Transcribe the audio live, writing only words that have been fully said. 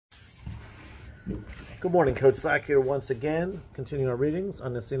Good morning, Coach Slack here once again, continuing our readings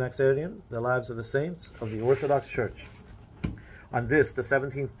on the Synaxarion, the lives of the saints of the Orthodox Church. On this, the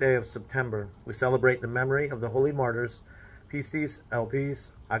 17th day of September, we celebrate the memory of the holy martyrs, Pistis,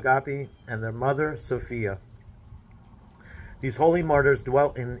 Elpis, Agape, and their mother, Sophia. These holy martyrs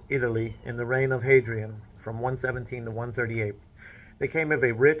dwelt in Italy in the reign of Hadrian, from 117 to 138. They came of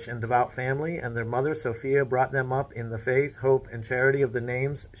a rich and devout family, and their mother, Sophia, brought them up in the faith, hope, and charity of the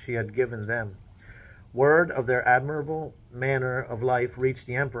names she had given them. Word of their admirable manner of life reached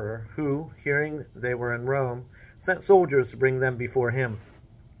the emperor, who, hearing they were in Rome, sent soldiers to bring them before him.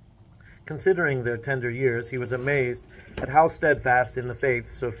 Considering their tender years, he was amazed at how steadfast in the faith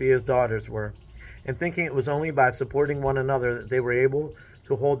Sophia's daughters were, and thinking it was only by supporting one another that they were able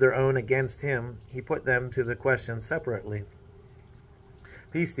to hold their own against him, he put them to the question separately.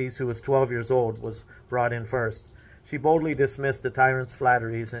 Pistis, who was 12 years old, was brought in first. She boldly dismissed the tyrant's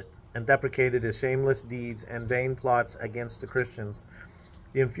flatteries and deprecated his shameless deeds and vain plots against the Christians.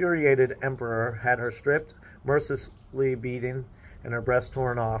 The infuriated emperor had her stripped, mercilessly beaten, and her breast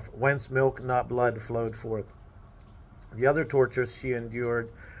torn off, whence milk, not blood, flowed forth. The other tortures she endured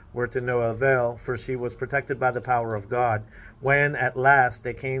were to no avail, for she was protected by the power of God. When, at last,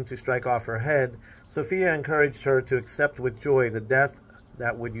 they came to strike off her head, Sophia encouraged her to accept with joy the death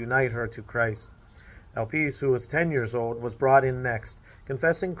that would unite her to Christ. Elpis, who was 10 years old, was brought in next.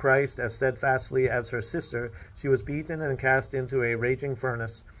 Confessing Christ as steadfastly as her sister, she was beaten and cast into a raging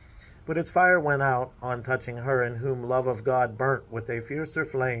furnace. But its fire went out on touching her, in whom love of God burnt with a fiercer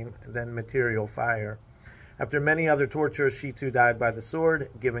flame than material fire. After many other tortures, she too died by the sword,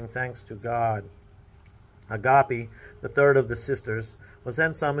 giving thanks to God. Agape, the third of the sisters, was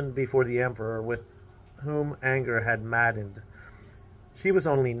then summoned before the emperor, with whom anger had maddened. She was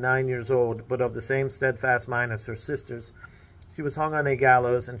only 9 years old, but of the same steadfast mind as her sisters. She was hung on a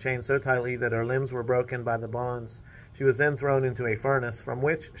gallows and chained so tightly that her limbs were broken by the bonds. She was then thrown into a furnace, from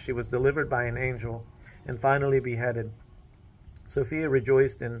which she was delivered by an angel, and finally beheaded. Sophia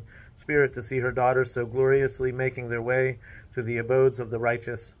rejoiced in spirit to see her daughters so gloriously making their way to the abodes of the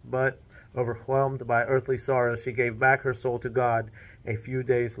righteous, but, overwhelmed by earthly sorrows, she gave back her soul to God a few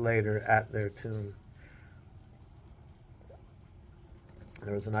days later at their tomb.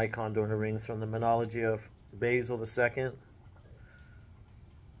 There was an icon during the rings from the Minology of Basil II,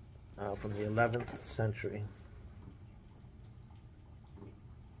 from the 11th century.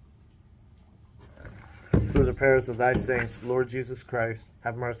 Through the prayers of thy saints, Lord Jesus Christ,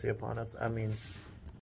 have mercy upon us. Amen.